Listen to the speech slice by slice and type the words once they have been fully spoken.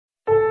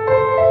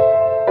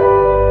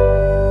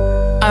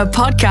A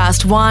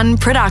Podcast One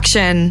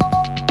production.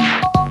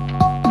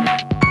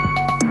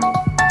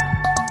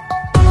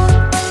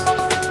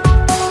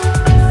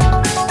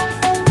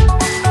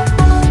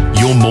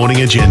 Your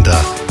Morning Agenda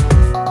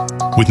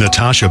with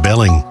Natasha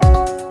Belling.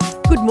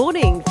 Good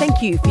morning.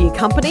 Thank you for your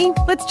company.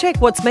 Let's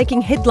check what's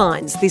making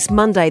headlines this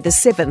Monday, the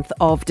 7th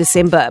of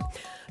December.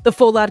 The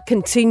fallout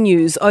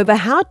continues over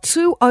how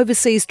two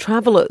overseas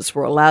travellers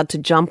were allowed to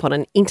jump on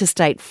an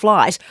interstate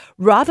flight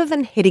rather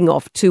than heading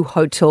off to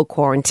hotel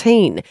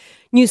quarantine.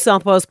 New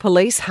South Wales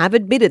Police have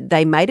admitted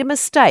they made a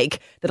mistake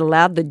that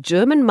allowed the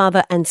German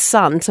mother and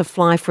son to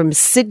fly from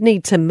Sydney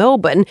to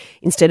Melbourne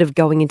instead of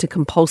going into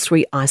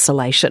compulsory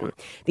isolation.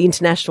 The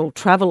international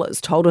travellers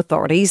told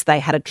authorities they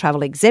had a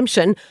travel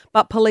exemption,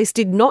 but police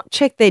did not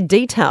check their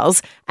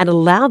details and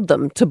allowed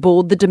them to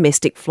board the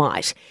domestic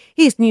flight.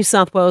 Here's New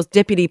South Wales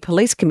Deputy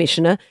Police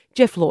Commissioner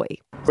Jeff Loy.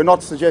 We're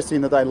not suggesting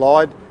that they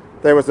lied.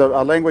 There was a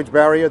language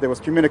barrier, there was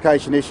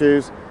communication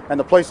issues, and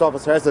the police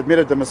officer has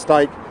admitted the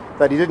mistake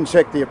that he didn't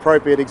check the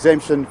appropriate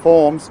exemption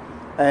forms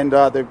and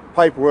the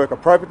paperwork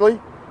appropriately.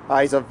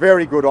 He's a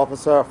very good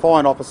officer, a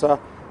fine officer,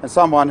 and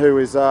someone who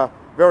is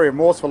very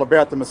remorseful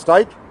about the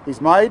mistake he's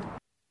made.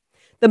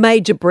 The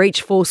major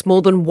breach forced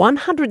more than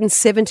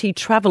 170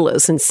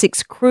 travellers and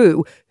 6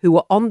 crew who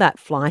were on that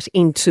flight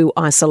into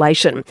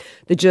isolation.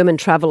 The German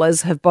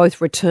travellers have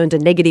both returned a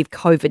negative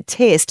COVID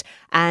test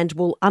and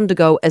will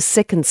undergo a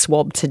second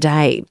swab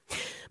today.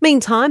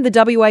 Meantime,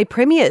 the WA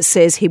Premier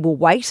says he will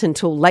wait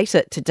until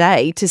later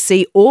today to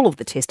see all of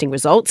the testing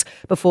results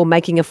before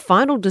making a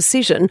final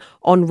decision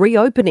on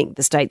reopening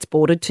the state's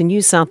border to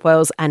New South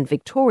Wales and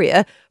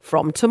Victoria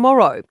from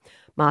tomorrow.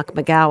 Mark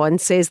McGowan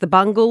says the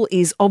bungle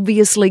is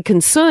obviously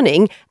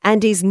concerning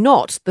and is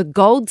not the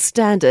gold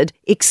standard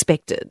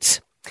expected.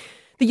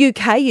 The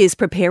UK is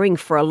preparing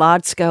for a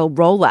large-scale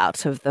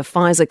rollout of the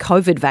Pfizer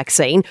COVID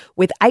vaccine,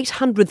 with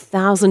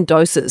 800,000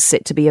 doses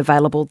set to be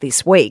available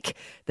this week.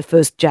 The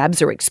first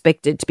jabs are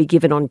expected to be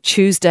given on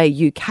Tuesday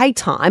UK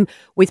time,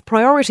 with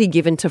priority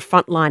given to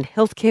frontline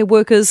healthcare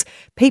workers,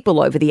 people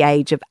over the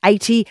age of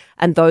 80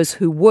 and those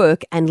who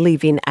work and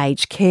live in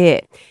aged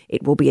care.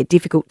 It will be a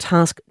difficult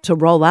task to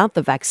roll out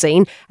the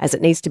vaccine as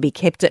it needs to be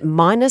kept at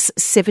minus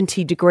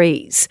 70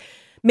 degrees.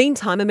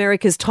 Meantime,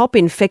 America's top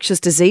infectious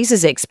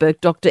diseases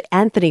expert, Dr.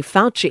 Anthony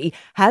Fauci,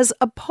 has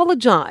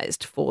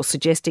apologised for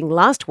suggesting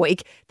last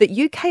week that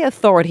UK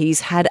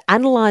authorities had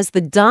analysed the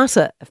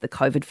data of the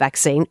COVID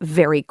vaccine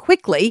very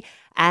quickly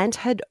and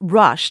had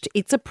rushed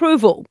its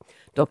approval.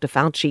 Dr.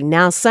 Fauci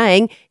now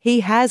saying he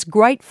has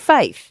great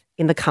faith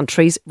in the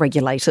country's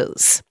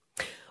regulators.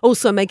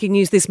 Also making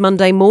news this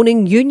Monday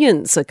morning,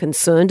 unions are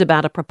concerned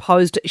about a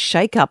proposed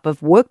shake-up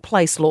of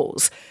workplace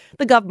laws.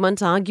 The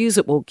government argues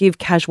it will give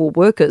casual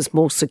workers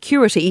more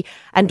security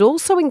and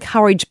also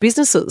encourage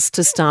businesses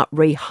to start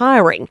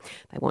rehiring.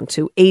 They want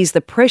to ease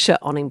the pressure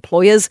on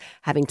employers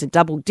having to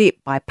double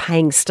dip by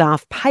paying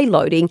staff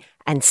payloading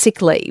and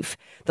sick leave.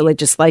 The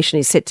legislation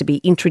is set to be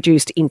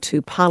introduced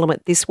into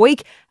Parliament this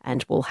week,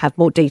 and we'll have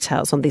more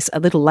details on this a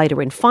little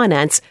later in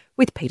Finance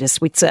with Peter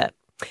Switzer.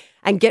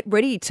 And get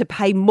ready to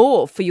pay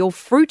more for your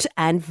fruit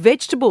and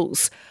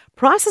vegetables.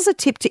 Prices are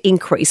tipped to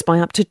increase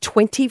by up to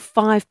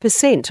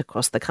 25%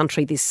 across the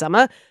country this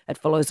summer. It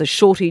follows a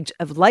shortage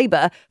of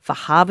labour for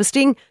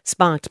harvesting,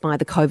 sparked by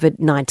the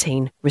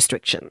COVID-19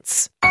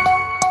 restrictions.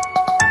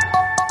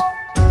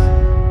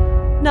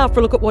 Now for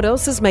a look at what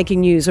else is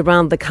making news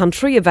around the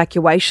country.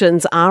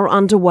 Evacuations are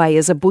underway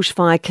as a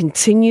bushfire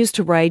continues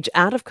to rage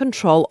out of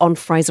control on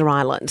Fraser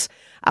Island.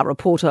 Our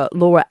reporter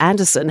Laura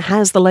Anderson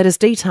has the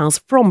latest details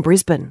from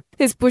Brisbane.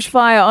 This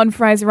bushfire on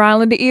Fraser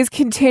Island is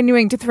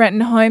continuing to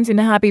threaten homes in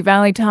Happy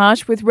Valley,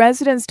 Tash, with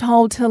residents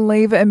told to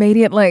leave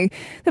immediately.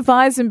 The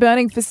fire's been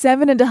burning for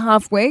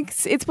 7.5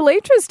 weeks. It's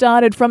believed to have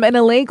started from an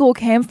illegal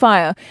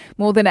campfire.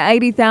 More than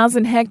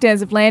 80,000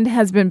 hectares of land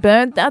has been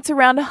burnt. That's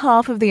around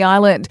half of the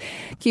island.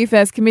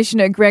 QFES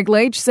Commissioner Greg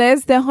Leach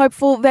says they're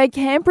hopeful they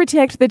can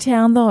protect the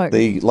town, though.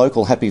 The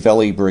local Happy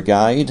Valley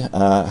Brigade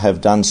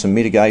have done some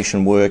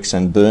mitigation works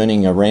and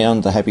burning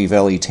around the Happy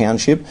Valley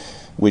Township,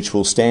 which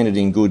will stand it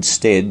in good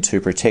stead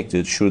to protect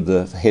it should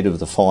the head of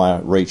the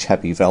fire reach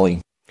Happy Valley.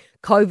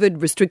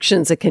 COVID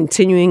restrictions are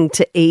continuing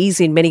to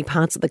ease in many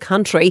parts of the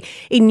country.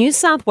 In New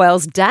South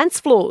Wales, dance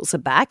floors are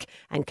back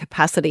and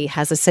capacity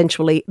has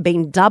essentially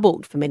been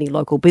doubled for many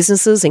local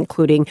businesses,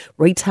 including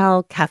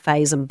retail,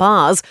 cafes and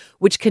bars,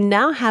 which can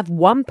now have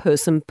one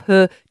person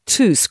per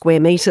 2 square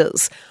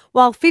metres.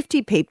 While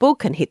 50 people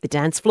can hit the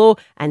dance floor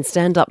and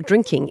stand-up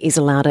drinking is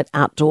allowed at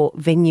outdoor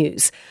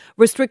venues.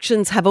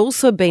 Restrictions have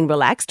also been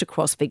relaxed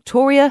across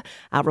Victoria.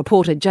 Our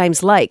reporter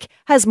James Lake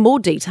has more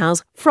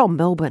details from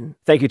Melbourne.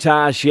 Thank you,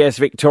 Taj. Yes,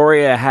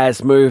 Victoria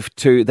has moved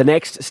to the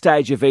next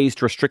stage of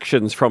eased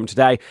restrictions from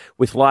today,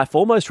 with life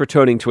almost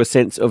returning to a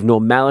sense of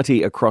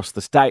normality across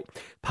the state.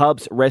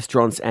 Pubs,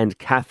 restaurants and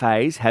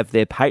cafes have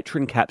their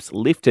patron caps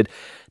lifted.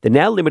 They're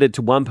now limited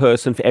to one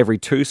person for every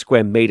 2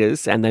 square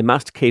metres and they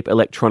must keep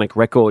electronic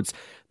records.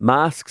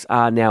 Masks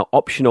are now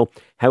optional.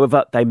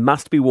 However, they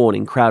must be worn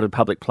in crowded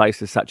public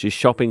places such as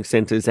shopping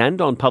centres and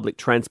on public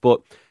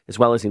transport, as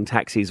well as in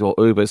taxis or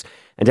Ubers.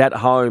 And at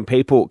home,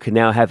 people can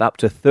now have up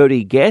to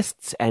 30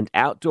 guests, and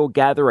outdoor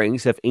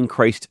gatherings have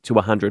increased to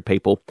 100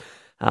 people.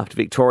 After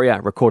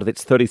Victoria recorded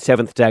its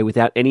 37th day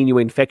without any new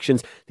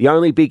infections, the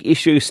only big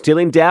issue still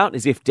in doubt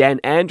is if Dan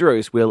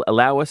Andrews will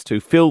allow us to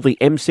fill the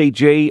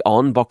MCG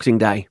on Boxing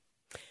Day.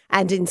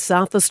 And in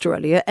South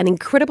Australia, an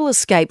incredible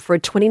escape for a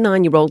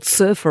 29-year-old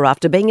surfer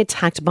after being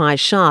attacked by a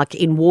shark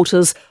in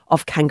waters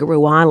off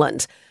Kangaroo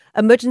Island.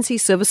 Emergency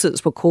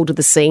services were called to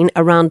the scene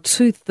around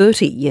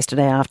 2:30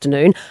 yesterday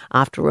afternoon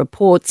after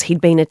reports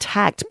he'd been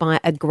attacked by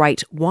a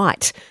great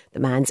white. The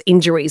man's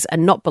injuries are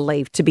not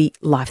believed to be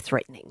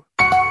life-threatening.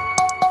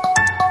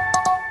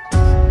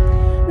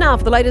 Now,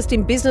 for the latest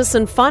in business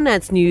and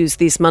finance news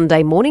this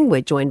Monday morning,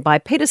 we're joined by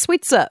Peter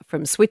Switzer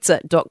from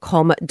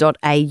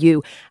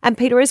switzer.com.au. And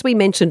Peter, as we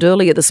mentioned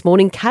earlier this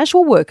morning,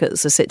 casual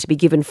workers are set to be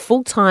given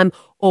full-time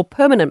or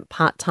permanent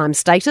part-time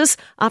status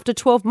after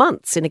 12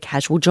 months in a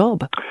casual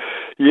job.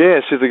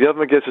 Yes, if the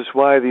government gets its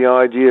way, the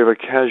idea of a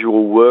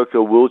casual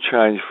worker will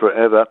change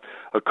forever.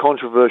 A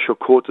controversial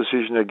court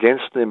decision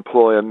against an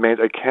employer meant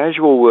a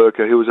casual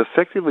worker who was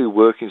effectively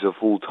working as a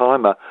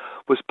full-timer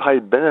was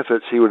paid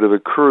benefits he would have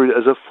accrued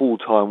as a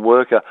full-time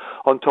worker.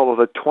 On top of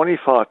a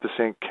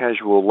 25%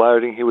 casual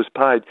loading he was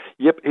paid.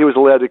 Yep, he was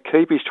allowed to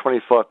keep his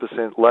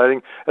 25%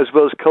 loading as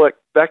well as collect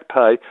back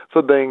pay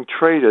for being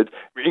treated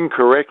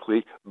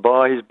incorrectly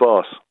by his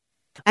boss.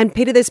 And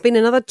Peter, there's been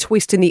another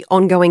twist in the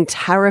ongoing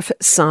tariff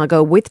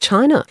saga with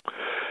China.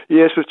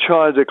 Yes, with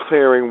China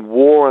declaring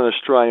war on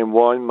Australian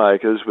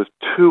winemakers with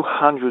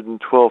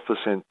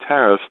 212%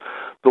 tariffs,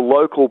 the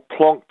local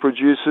plonk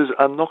producers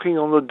are knocking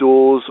on the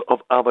doors of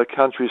other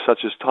countries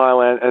such as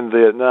Thailand and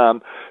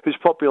Vietnam, whose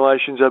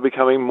populations are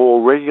becoming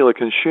more regular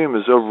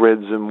consumers of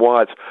reds and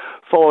whites.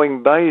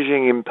 Following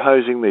Beijing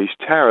imposing these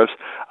tariffs,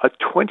 a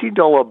 $20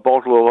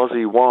 bottle of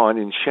Aussie wine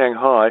in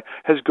Shanghai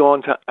has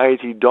gone to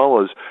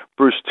 $80.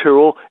 Bruce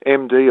Tyrrell,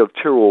 MD of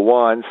Tyrrell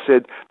Wines,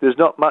 said, "There's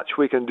not much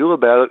we can do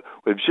about it.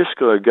 We've just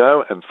got to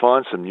go and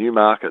find some new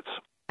markets."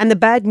 And the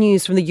bad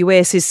news from the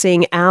US is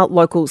seeing our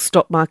local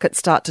stock market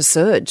start to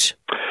surge.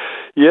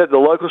 Yeah, the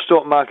local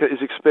stock market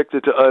is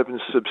expected to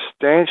open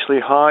substantially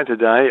high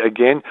today,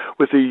 again,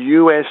 with the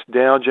US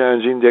Dow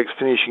Jones Index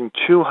finishing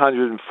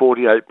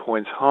 248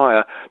 points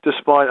higher,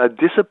 despite a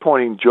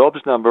disappointing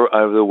jobs number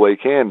over the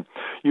weekend.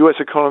 US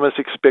economists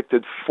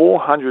expected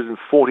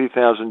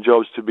 440,000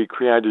 jobs to be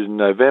created in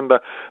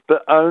November,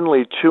 but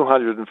only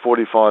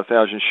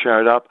 245,000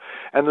 showed up,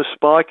 and the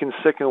spike in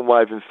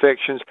second-wave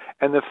infections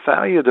and the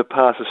failure to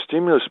pass a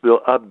stimulus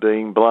bill are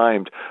being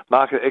blamed.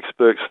 Market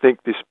experts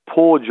think this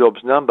poor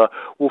jobs number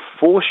will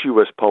force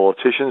US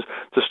politicians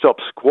to stop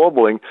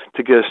squabbling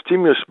to get a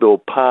stimulus bill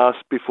passed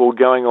before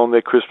going on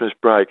their Christmas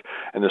break.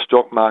 And the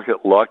stock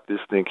market liked this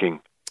thinking.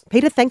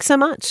 Peter, thanks so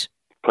much.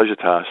 Pleasure,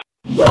 Tash.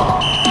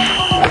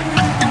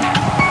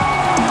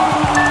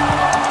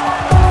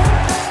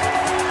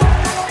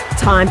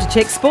 Time to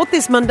check sport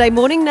this Monday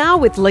morning now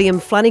with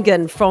Liam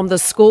Flanagan from the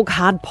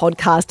Scorecard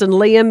podcast. And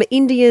Liam,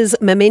 India's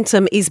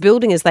momentum is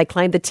building as they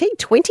claimed the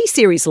T20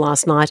 series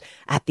last night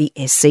at the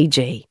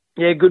SCG.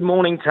 Yeah, good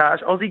morning,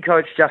 Taj. Aussie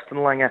coach Justin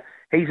Langer,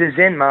 he's a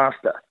Zen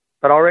master,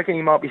 but I reckon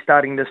he might be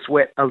starting to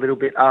sweat a little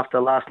bit after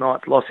last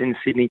night's loss in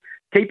Sydney.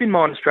 Keep in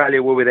mind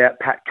Australia were without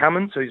Pat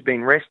Cummins, who's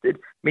been rested,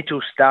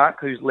 Mitchell Starc,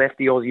 who's left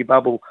the Aussie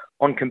bubble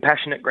on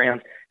compassionate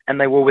grounds, and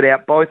they were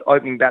without both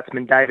opening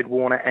batsmen David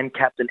Warner and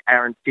captain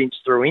Aaron Finch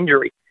through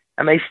injury.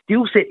 And they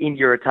still set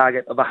India a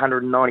target of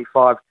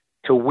 195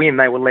 to win.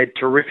 They were led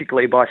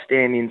terrifically by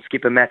stand-in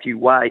skipper Matthew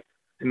Way,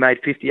 who made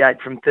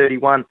 58 from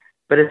 31.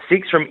 But a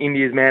six from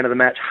India's man of the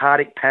match,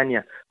 Hardik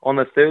Pandya, on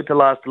the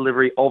third-to-last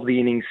delivery of the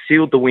innings,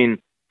 sealed the win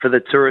for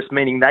the tourists,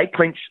 meaning they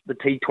clinched the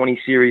T20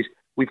 series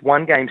with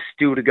one game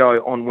still to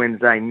go on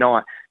Wednesday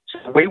night.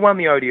 So we won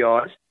the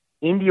ODIs,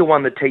 India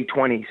won the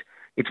T20s.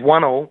 It's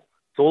 1-1.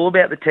 It's all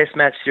about the Test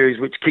match series,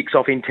 which kicks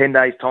off in 10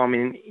 days' time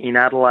in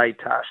Adelaide,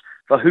 Tash,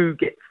 for who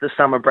gets the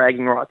summer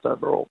bragging rights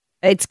overall.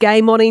 It's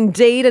game on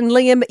indeed, and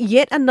Liam,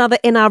 yet another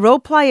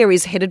NRL player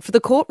is headed for the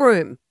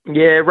courtroom.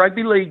 Yeah,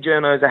 rugby league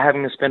journos are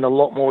having to spend a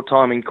lot more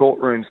time in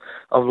courtrooms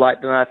of late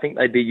than I think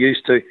they'd be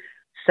used to.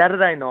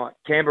 Saturday night,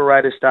 Canberra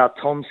Raiders star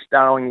Tom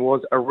Starling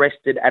was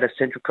arrested at a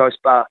Central Coast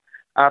bar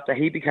after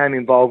he became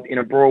involved in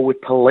a brawl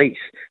with police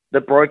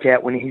that broke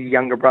out when his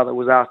younger brother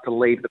was asked to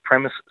leave the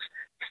premises.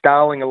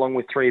 Starling, along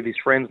with three of his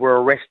friends,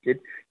 were arrested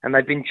and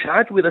they've been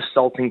charged with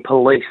assaulting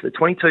police. The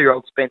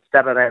 22-year-old spent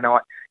Saturday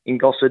night in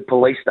Gosford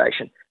Police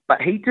Station,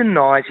 but he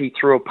denies he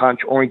threw a punch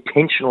or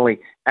intentionally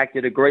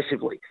acted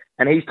aggressively.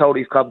 And he's told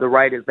his club, the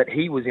Raiders, that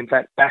he was in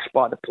fact bashed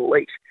by the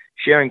police,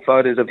 sharing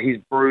photos of his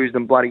bruised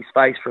and bloody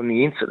face from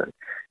the incident.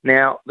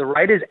 Now, the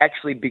Raiders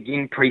actually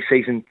begin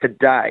pre-season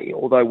today,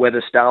 although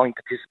whether Starling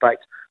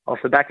participates off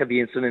the back of the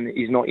incident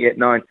is not yet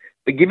known.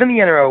 But given the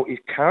NRL is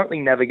currently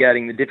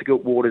navigating the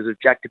difficult waters of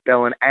Jack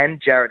DeBellin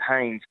and Jarryd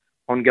Haynes'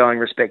 ongoing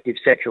respective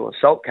sexual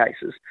assault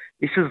cases,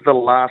 this is the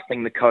last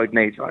thing the code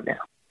needs right now.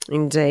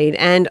 Indeed.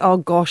 And, oh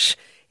gosh,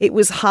 it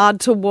was hard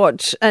to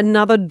watch.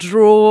 Another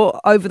draw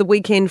over the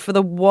weekend for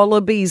the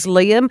Wallabies,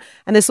 Liam,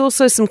 and there's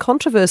also some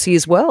controversy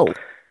as well.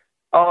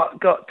 Oh,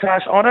 God,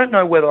 Tash, I don't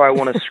know whether I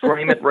want to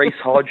scream at Reece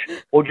Hodge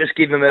or just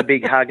give him a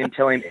big hug and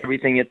tell him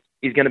everything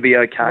is going to be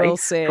okay. Well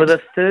said. For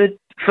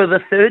the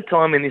third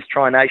time in this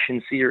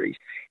Tri-Nation series,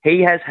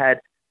 he has had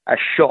a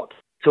shot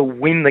to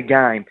win the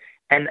game.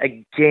 And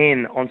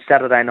again, on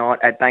Saturday night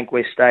at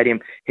Bankwest Stadium,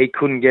 he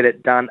couldn't get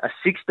it done. A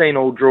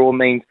 16-all draw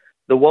means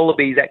the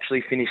Wallabies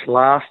actually finished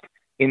last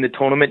in the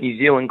tournament. New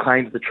Zealand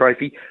claims the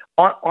trophy.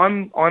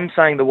 I'm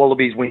saying the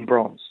Wallabies win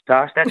bronze,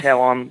 Tash. That's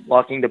how I'm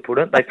liking to put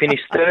it. They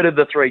finished third of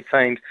the three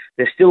teams.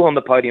 They're still on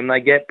the podium. They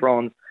get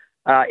bronze.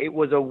 It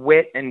was a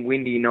wet and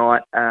windy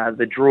night.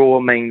 The draw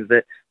means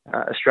that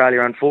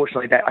Australia,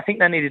 unfortunately, I think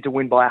they needed to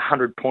win by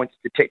 100 points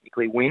to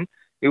technically win.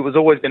 It was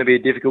always going to be a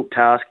difficult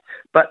task.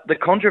 But the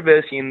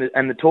controversy and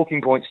the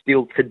talking point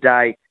still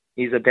today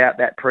is about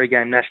that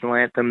pre-game national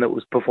anthem that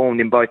was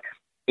performed in both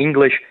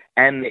English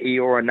and the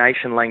Eora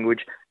Nation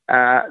language.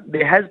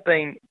 There has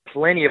been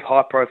plenty of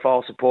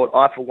high-profile support.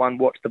 I, for one,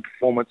 watched the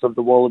performance of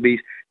the Wallabies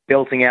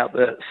belting out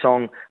the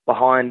song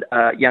behind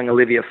young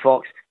Olivia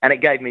Fox, and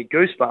it gave me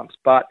goosebumps.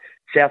 But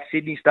South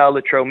Sydney star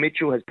Latrell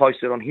Mitchell has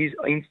posted on his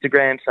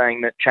Instagram saying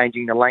that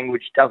changing the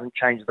language doesn't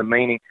change the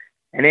meaning.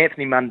 And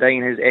Anthony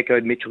Mundine has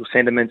echoed Mitchell's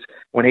sentiments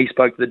when he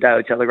spoke to the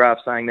Daily Telegraph,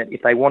 saying that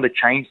if they want to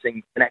change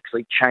things, they can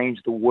actually change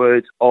the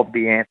words of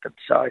the anthem.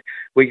 So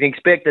we can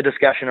expect the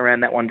discussion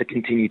around that one to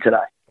continue today.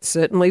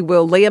 Certainly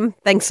will. Liam,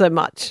 thanks so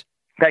much.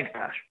 Thanks,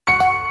 Tash.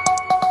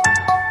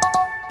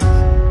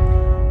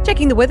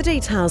 Checking the weather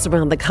details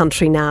around the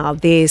country now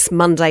this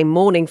Monday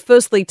morning.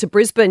 Firstly to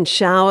Brisbane,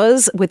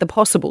 showers with a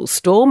possible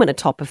storm and a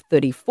top of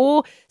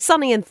 34.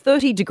 Sunny and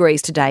 30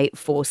 degrees today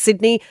for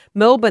Sydney.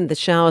 Melbourne, the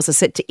showers are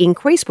set to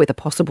increase with a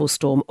possible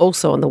storm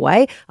also on the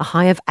way. A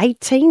high of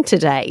 18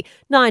 today.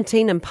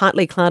 19 and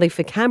partly cloudy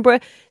for Canberra.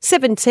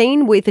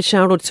 17 with a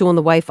shower or two on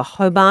the way for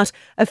Hobart.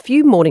 A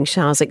few morning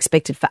showers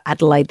expected for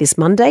Adelaide this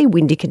Monday.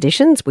 Windy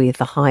conditions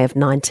with a high of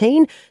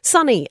 19.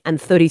 Sunny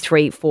and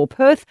 33 for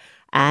Perth.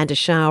 And a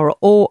shower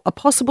or a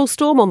possible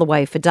storm on the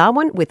way for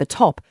Darwin with a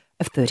top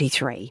of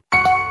 33.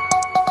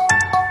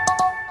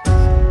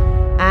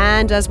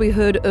 And as we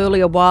heard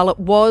earlier, while it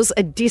was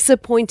a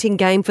disappointing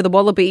game for the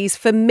Wallabies,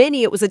 for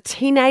many it was a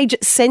teenage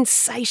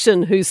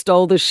sensation who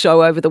stole the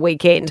show over the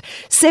weekend.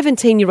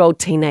 17-year-old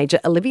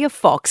teenager Olivia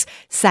Fox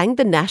sang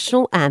the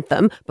national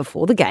anthem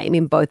before the game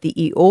in both the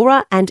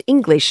Eora and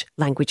English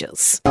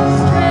languages.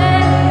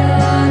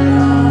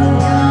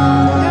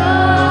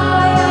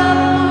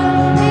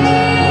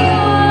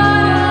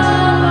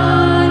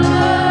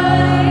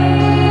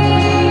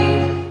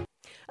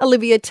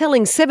 Olivia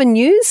telling 7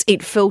 News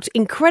it felt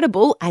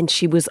incredible and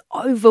she was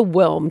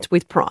overwhelmed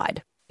with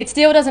pride. It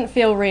still doesn't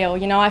feel real,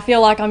 I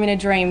feel like I'm in a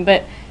dream,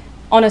 but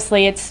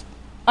honestly,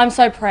 I'm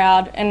so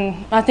proud,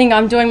 and I think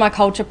I'm doing my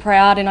culture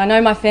proud, and I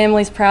know my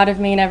family's proud of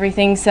me and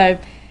everything, so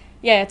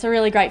yeah, it's a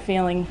really great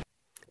feeling.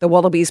 The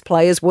Wallabies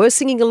players were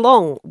singing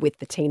along with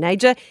the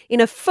teenager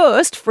in a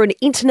first for an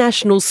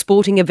international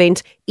sporting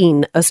event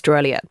in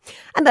Australia.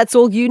 And that's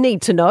all you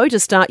need to know to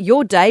start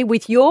your day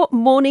with your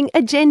morning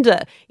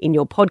agenda in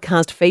your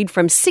podcast feed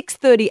from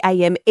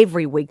 6:30am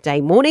every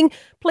weekday morning.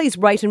 Please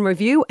rate and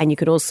review, and you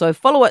can also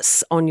follow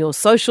us on your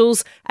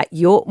socials at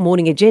Your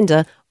Morning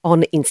Agenda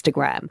on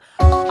Instagram.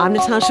 I'm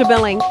Natasha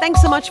Belling.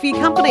 Thanks so much for your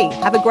company.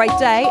 Have a great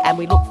day, and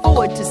we look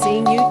forward to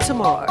seeing you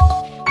tomorrow.